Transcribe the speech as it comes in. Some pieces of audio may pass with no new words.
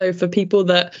So for people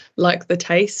that like the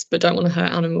taste but don't want to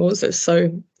hurt animals, it's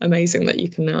so amazing that you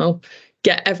can now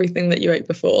get everything that you ate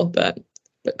before, but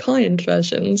kind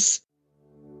versions.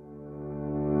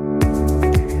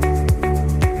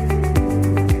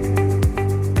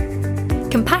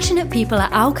 Compassionate people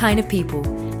are our kind of people,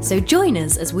 so join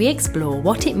us as we explore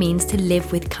what it means to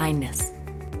live with kindness.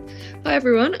 Hi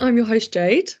everyone, I'm your host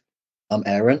Jade. I'm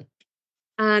Aaron.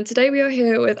 And today we are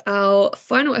here with our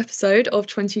final episode of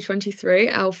 2023,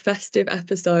 our festive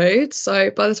episode.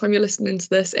 So by the time you're listening to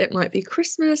this, it might be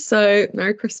Christmas, so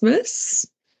Merry Christmas.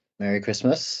 Merry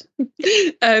Christmas.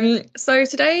 So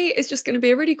today is just going to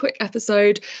be a really quick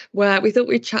episode where we thought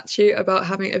we'd chat to you about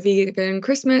having a vegan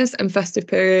Christmas and festive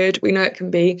period. We know it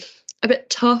can be a bit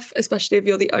tough, especially if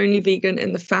you're the only vegan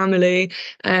in the family.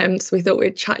 So we thought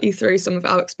we'd chat you through some of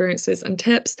our experiences and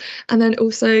tips, and then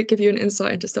also give you an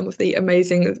insight into some of the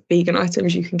amazing vegan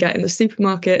items you can get in the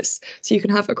supermarkets so you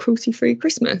can have a cruelty-free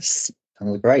Christmas.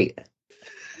 Sounds great.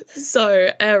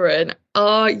 So, Aaron,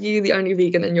 are you the only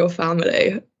vegan in your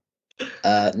family?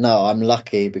 No, I'm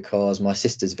lucky because my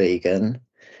sister's vegan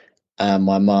and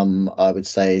my mum, I would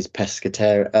say, is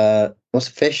pescatarian. What's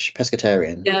fish?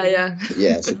 Pescatarian. Yeah.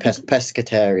 Yeah, so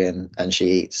pescatarian, and she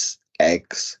eats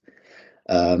eggs.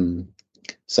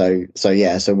 So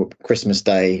Christmas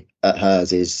Day at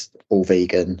hers is all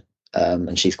vegan,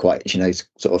 and she knows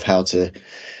sort of how to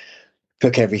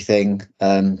cook everything.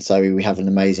 So we have an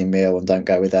amazing meal and don't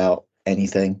go without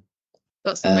anything.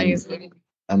 That's amazing.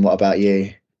 And what about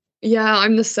you? Yeah,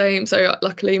 I'm the same. So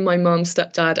luckily my mum,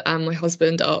 stepdad and my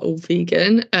husband are all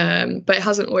vegan, but it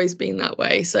hasn't always been that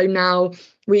way. So now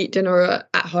we eat dinner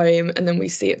at home and then we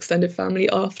see extended family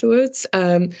afterwards.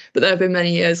 But there have been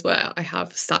many years where I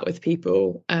have sat with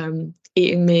people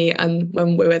eating meat, and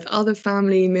when we're with other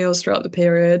family meals throughout the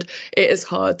period, it is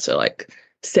hard to like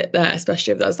sit there,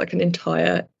 especially if there's like an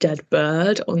entire dead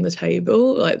bird on the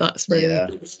table. Like that's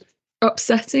really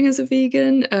upsetting as a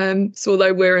vegan. So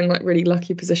although we're in like really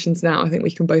lucky positions now, I think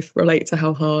we can both relate to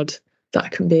how hard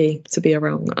that can be to be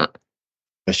around that.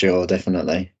 For sure,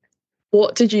 definitely.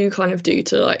 What did you kind of do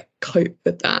to like cope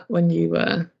with that when you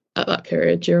were at that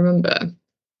period? Do you remember?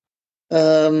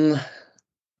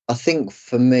 I think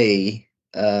for me,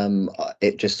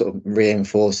 it just sort of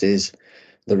reinforces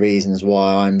the reasons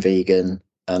why I'm vegan,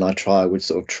 and I would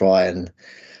try and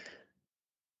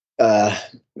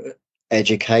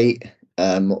educate,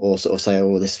 or sort of say,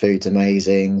 oh, this food's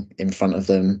amazing in front of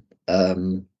them,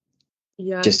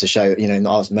 just to show,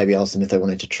 maybe ask them if they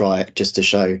wanted to try it, just to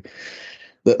show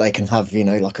that they can have,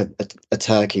 like a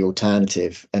turkey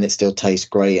alternative and it still tastes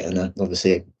great, and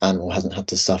obviously an animal hasn't had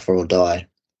to suffer or die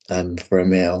for a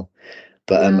meal.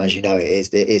 But as you know,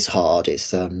 it is hard.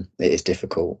 It is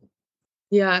difficult.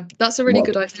 Yeah, that's a really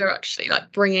good idea, actually.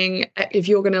 Like bringing, if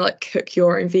you're going to like cook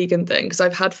your own vegan thing, because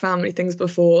I've had family things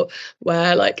before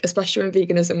where like, especially when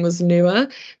veganism was newer,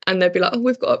 and they'd be like, oh,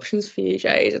 we've got options for you,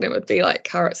 Jade. And it would be like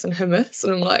carrots and hummus.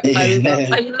 And I'm like,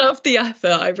 I love the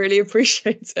effort. I really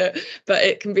appreciate it. But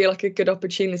it can be like a good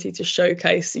opportunity to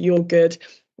showcase your good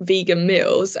vegan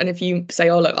meals. And if you say,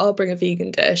 oh look, I'll bring a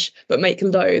vegan dish but make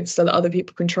loads so that other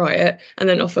people can try it, and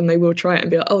then often they will try it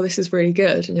and be like, oh, this is really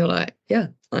good, and you're like, yeah,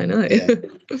 I know.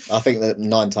 I think that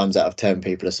 9 times out of 10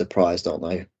 people are surprised, aren't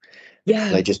they?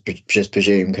 They just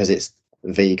presume because it's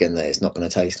vegan that it's not going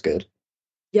to taste good.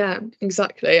 Yeah,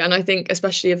 exactly. And I think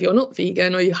especially if you're not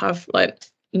vegan or you have like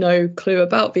no clue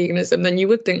about veganism, then you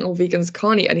would think, oh, vegans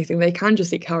can't eat anything, they can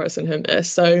just eat carrots and hummus.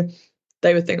 So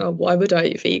they would think, oh, why would I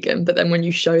eat vegan? But then when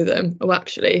you show them, oh,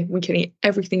 actually, we can eat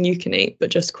everything you can eat,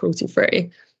 but just cruelty-free,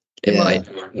 it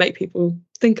might make people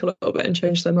think a little bit and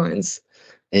change their minds.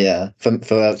 Yeah,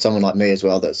 for someone like me as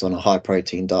well, that's on a high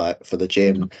protein diet for the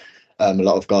gym, a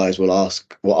lot of guys will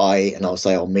ask what I eat, and I'll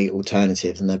say, oh, meat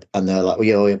alternatives, and they're like,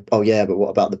 oh yeah, but what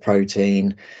about the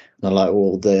protein? And I'm like,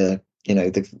 well, the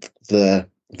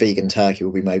vegan turkey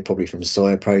will be made probably from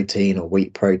soy protein or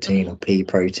wheat protein or pea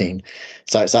protein,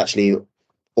 so it's actually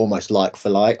almost like for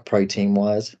like protein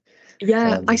wise.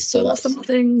 Yeah, I saw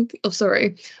something. Oh,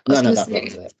 sorry.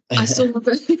 I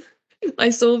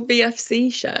saw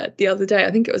VFC shared the other day.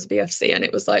 I think it was VFC, and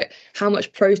it was like how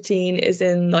much protein is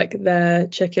in like their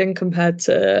chicken compared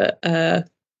to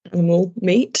animal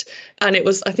meat, and it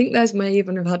was, I think theirs may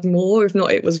even have had more. If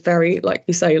not, it was very, like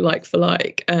you say, like for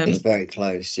like. It's very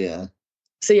close, yeah.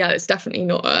 So yeah, it's definitely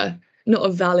not a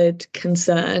valid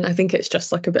concern. I think it's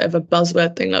just like a bit of a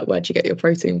buzzword thing, like where do you get your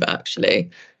protein? But actually,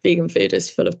 vegan food is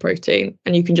full of protein,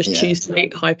 and you can just choose to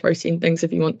eat high protein things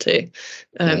if you want to.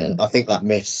 I think that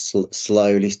myth's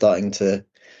slowly starting to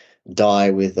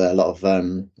die with a lot of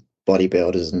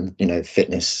bodybuilders and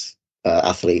fitness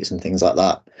athletes and things like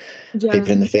that. Yeah.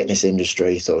 People in the fitness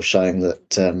industry, sort of showing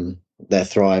that they're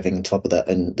thriving, top of that,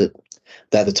 and that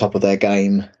they're the top of their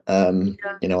game. You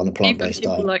know, on a plant-based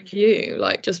people diet. like you,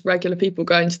 like just regular people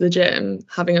going to the gym,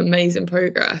 having amazing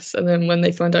progress, and then when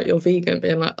they find out you're vegan,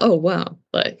 being like, oh wow,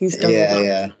 like he's done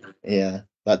Yeah.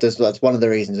 That's one of the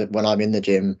reasons that when I'm in the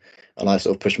gym and I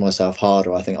sort of push myself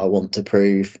harder, I think I want to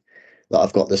prove that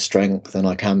I've got the strength and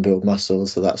I can build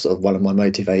muscles. So that's sort of one of my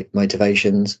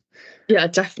motivations. Yeah,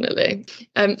 definitely.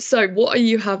 So what are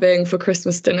you having for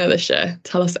Christmas dinner this year?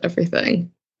 Tell us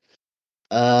everything.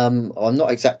 I'm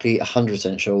not exactly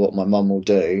 100% sure what my mum will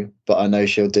do, but I know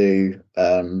she'll do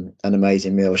an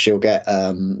amazing meal. She'll get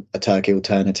a turkey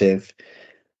alternative,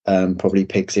 probably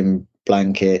pigs in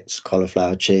blankets,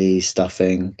 cauliflower cheese,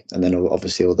 stuffing, and then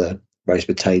obviously all the roast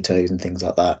potatoes and things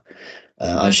like that.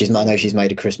 I know she's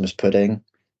made a Christmas pudding,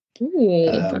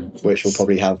 which will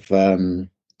probably have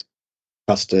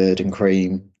custard and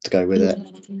cream to go with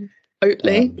it.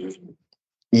 Oatly.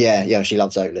 Yeah, she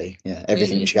loves Oatly. Yeah,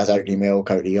 everything. She has Oatly milk,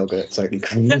 Oatly yogurt, Oatly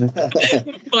cream.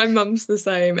 My mum's the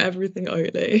same, everything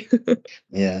Oatly.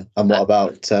 Yeah. And what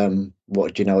about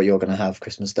what do you know what you're going to have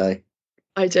Christmas Day?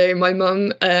 I do. My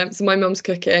mum, so my mum's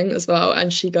cooking as well,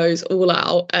 and she goes all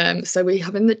out. So we're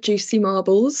having the juicy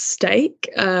marbles steak.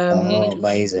 Oh,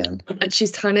 amazing! And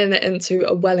she's turning it into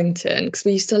a Wellington, because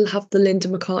we used to have the Linda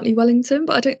McCartney Wellington,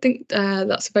 but I don't think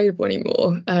that's available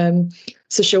anymore.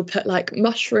 So she'll put like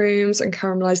mushrooms and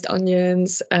caramelized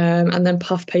onions, and then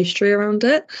puff pastry around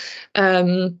it.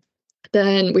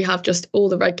 Then we have just all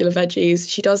the regular veggies.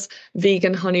 She does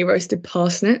vegan honey roasted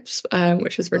parsnips,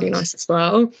 which is really nice as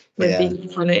well, with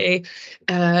vegan honey.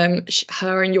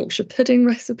 Her and Yorkshire pudding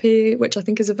recipe, which I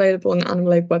think is available on the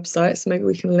Animal Aid website, so maybe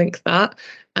we can link that.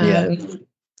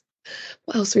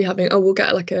 What else are we having? Oh, we'll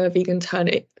get like a vegan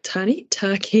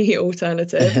turkey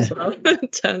alternative as well.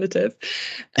 Alternative.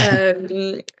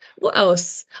 What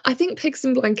else? I think pigs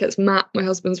in blankets. Matt, my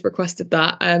husband's requested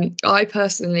that. I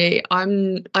personally,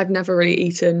 I've never really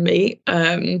eaten meat.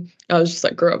 I was just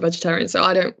like grew up vegetarian, so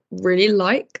I don't really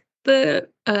like the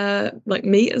like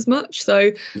meat as much.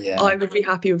 So I would be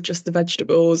happy with just the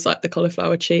vegetables, like the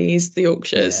cauliflower cheese, the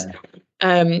Yorkshires.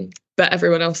 But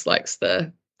everyone else likes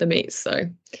the meat. So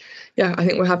yeah, I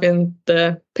think we're having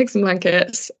the pigs in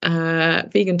blankets,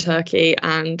 vegan turkey,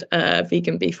 and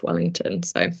vegan beef Wellington.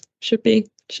 So should be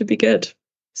good.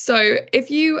 So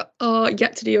if you are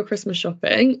yet to do your Christmas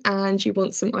shopping and you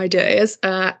want some ideas,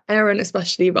 Erin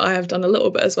especially, but I have done a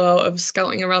little bit as well of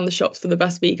scouting around the shops for the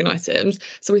best vegan items.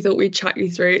 So we thought we'd chat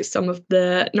you through some of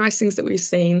the nice things that we've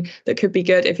seen that could be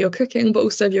good if you're cooking, but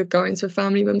also if you're going to a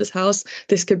family member's house.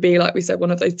 This could be, like we said,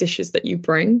 one of those dishes that you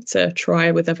bring to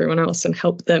try with everyone else and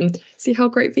help them see how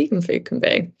great vegan food can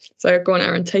be. So go on,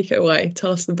 Erin, take it away.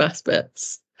 Tell us the best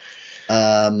bits.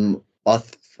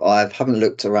 I haven't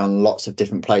looked around lots of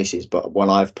different places, but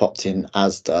when I've popped in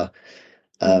Asda,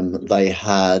 they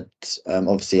had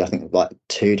obviously I think like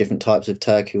 2 different types of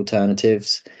turkey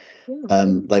alternatives.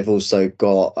 They've also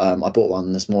got I bought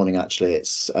one this morning actually.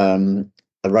 It's a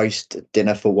roast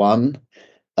dinner for one.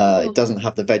 It doesn't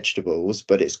have the vegetables,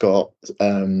 but it's got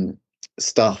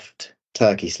stuffed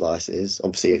turkey slices.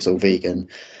 Obviously, it's all vegan.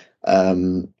 I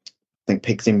think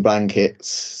pigs in blankets,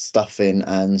 stuffing,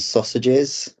 and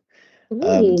sausages.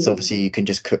 So obviously you can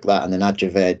just cook that and then add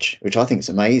your veg, which I think is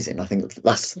amazing. I think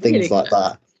that's things really like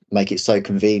that make it so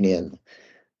convenient.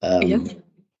 You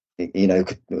know,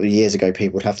 years ago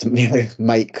people would have to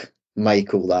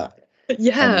make all that.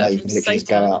 Yeah, and they just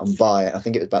go out and buy it. I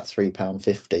think it was about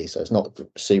 £3.50, so it's not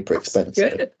super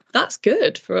expensive. Good. That's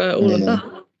good for all of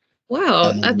that.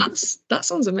 Wow, that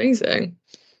sounds amazing.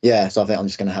 Yeah, so I think I'm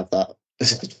just going to have that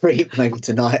treat maybe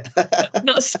tonight.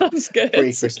 That sounds good.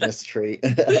 Pre-Christmas treat.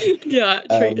 Yeah,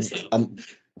 treat.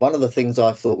 One of the things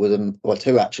I thought was, well,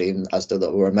 2 actually in Asda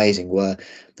that were amazing were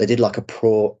they did like a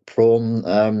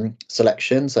prawn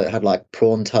selection. So it had like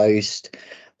prawn toast,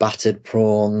 battered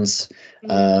prawns,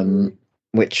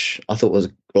 which I thought was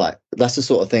like, that's the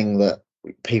sort of thing that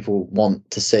people want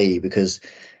to see, because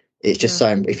it's just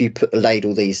so, if you laid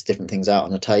all these different things out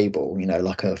on a table, you know,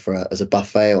 like as a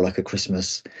buffet or like a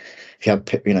Christmas, if you have,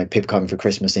 you know, people coming for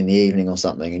Christmas in the evening or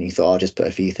something, and you thought, I'll just put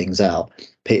a few things out,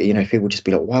 you know, people just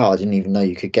be like, wow, I didn't even know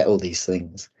you could get all these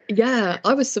things. Yeah,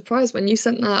 I was surprised when you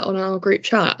sent that on our group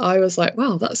chat. I was like,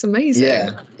 wow, that's amazing.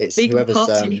 Yeah, it's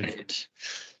whoever's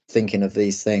thinking of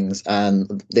these things.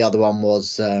 And the other one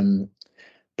was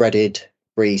breaded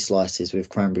brie slices with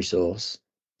cranberry sauce.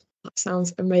 That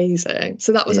sounds amazing.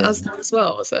 So that was Asda as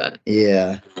well, was it?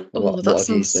 Yeah. Oh, that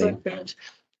sounds so good.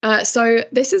 So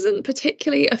this isn't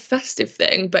particularly a festive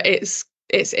thing, but it's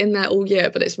it's in there all year,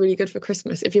 but it's really good for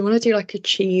Christmas. If you want to do like a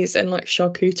cheese and like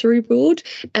charcuterie board,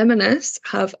 M&S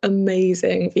have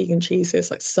amazing vegan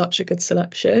cheeses, like such a good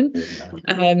selection.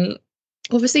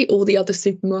 Obviously all the other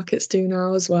supermarkets do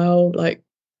now as well. Like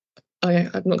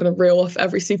I'm not going to reel off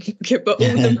every supermarket, but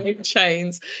all the main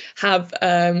chains have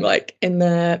like in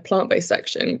their plant-based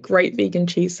section great vegan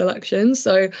cheese selections.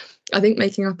 So I think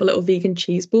making up a little vegan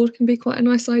cheese board can be quite a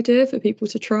nice idea for people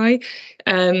to try.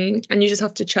 And you just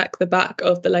have to check the back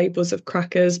of the labels of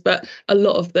crackers, but a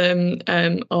lot of them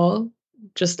are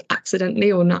just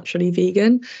accidentally or naturally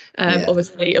vegan.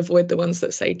 Obviously avoid the ones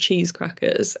that say cheese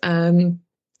crackers. And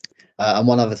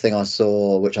one other thing I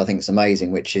saw, which I think is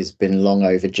amazing, which has been long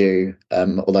overdue,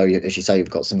 although, as you say, you've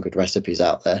got some good recipes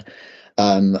out there.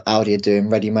 Aldi are doing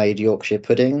ready-made Yorkshire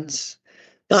puddings.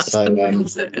 That's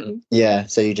amazing. Yeah,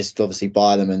 so you just obviously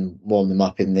buy them and warm them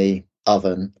up in the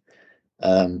oven,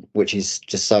 which is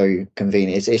just so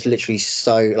convenient. It's literally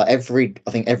so, like,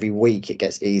 I think every week it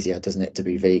gets easier, doesn't it, to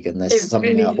be vegan? There's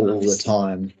something really out all the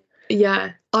time.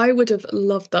 Yeah, I would have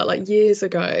loved that like years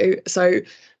ago. So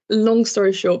long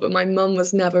story short, but my mum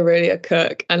was never really a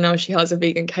cook, and now she has a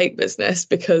vegan cake business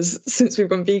because since we've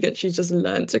gone vegan, she's just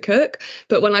learned to cook.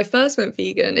 But when I first went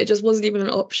vegan, it just wasn't even an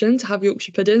option to have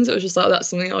Yorkshire puddings. It was just like, that's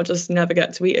something I'll just never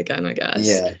get to eat again, I guess.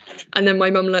 Yeah. And then my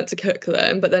mum learned to cook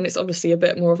them, but then it's obviously a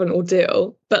bit more of an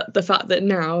ordeal. But the fact that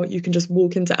now you can just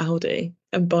walk into Aldi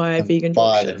and buy vegan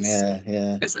Yorkshires.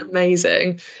 Yeah. It's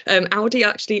amazing. Aldi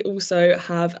actually also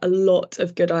have a lot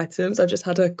of good items. I've just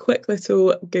had a quick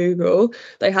little Google.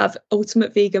 They have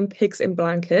ultimate vegan pigs in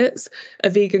blankets, a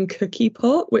vegan cookie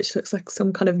pot, which looks like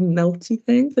some kind of melty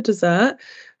thing for dessert,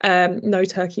 no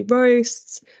turkey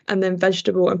roasts, and then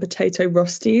vegetable and potato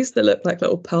rosties that look like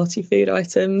little party food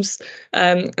items.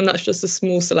 And that's just a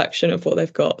small selection of what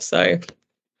they've got. So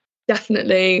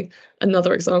definitely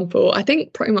another example. I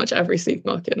think pretty much every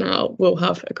supermarket now will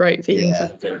have a great vegan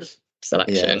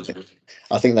selection. Yeah.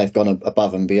 I think they've gone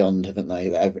above and beyond, haven't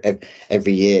they?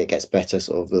 Every year it gets better,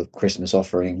 sort of the Christmas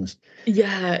offerings.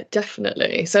 Yeah,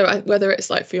 definitely. So whether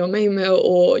it's like for your main meal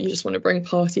or you just want to bring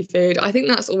party food, I think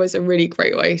that's always a really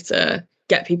great way to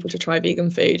get people to try vegan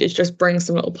food, is just bring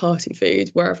some little party food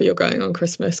wherever you're going on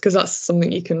Christmas, because that's something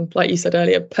you can, like you said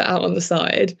earlier, put out on the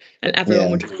side and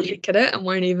everyone will just look at it and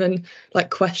won't even like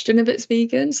question if it's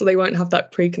vegan. So they won't have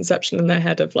that preconception in their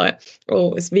head of like,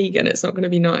 oh, it's vegan, it's not going to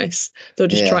be nice. They'll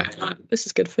just try it out. This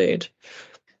is good food.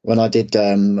 When I did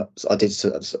a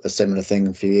similar thing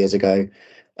a few years ago,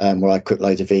 where I cooked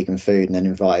loads of vegan food and then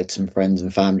invited some friends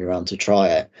and family around to try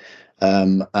it.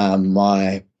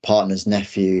 My partner's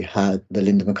nephew had the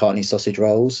Linda McCartney sausage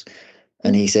rolls,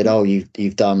 and he said, "Oh,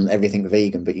 you've done everything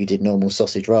vegan, but you did normal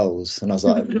sausage rolls." And I was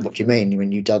like, "What do you mean?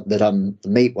 When you done the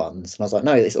meat ones?" And I was like,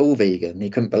 "No, it's all vegan." He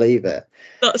couldn't believe it.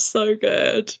 That's so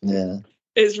good. Yeah.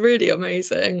 It's really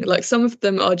amazing. Like some of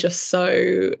them are just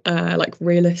so like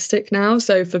realistic now.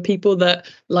 So for people that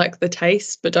like the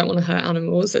taste but don't want to hurt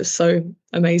animals, it's so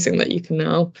amazing that you can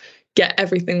now get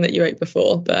everything that you ate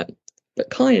before, but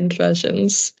kind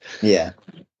versions. Yeah,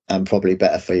 and probably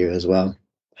better for you as well,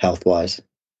 health-wise.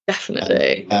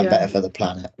 Definitely. And better for the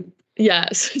planet.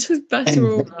 Yes, just better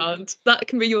all around. That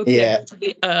can be your gift to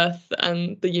the earth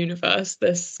and the universe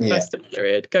this festive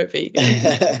period. Go vegan.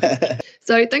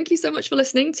 So thank you so much for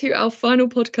listening to our final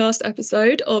podcast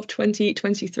episode of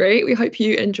 2023. We hope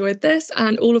you enjoyed this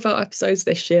and all of our episodes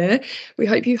this year. We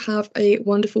hope you have a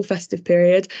wonderful festive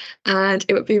period. And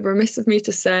it would be remiss of me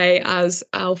to say, as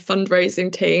our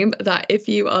fundraising team, that if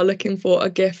you are looking for a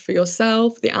gift for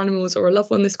yourself, the animals, or a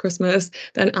loved one this Christmas,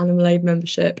 then Animal Aid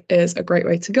membership is a great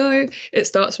way to go. It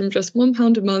starts from just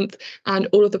 £1 a month, and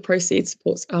all of the proceeds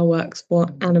supports our works for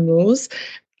animals.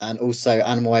 And also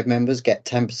Animal Aid members get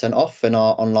 10% off in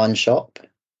our online shop.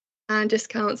 And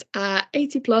discounts at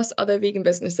 80 plus other vegan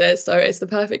businesses. So it's the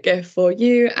perfect gift for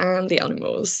you and the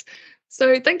animals.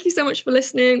 So thank you so much for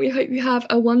listening. We hope you have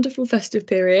a wonderful festive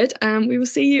period, and we will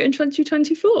see you in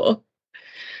 2024.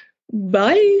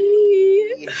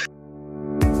 Bye.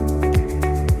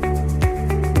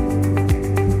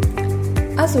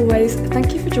 As always,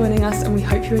 thank you for joining us, and we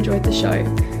hope you enjoyed the show.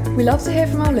 We love to hear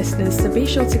from our listeners, so be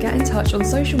sure to get in touch on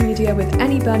social media with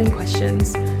any burning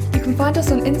questions. You can find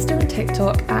us on Insta and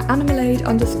TikTok at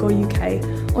animalaid_UK.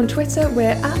 On Twitter, we're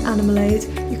at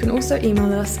Animalaid. You can also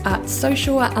email us at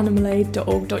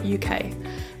social@animalaid.org.uk.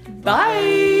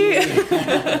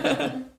 Bye!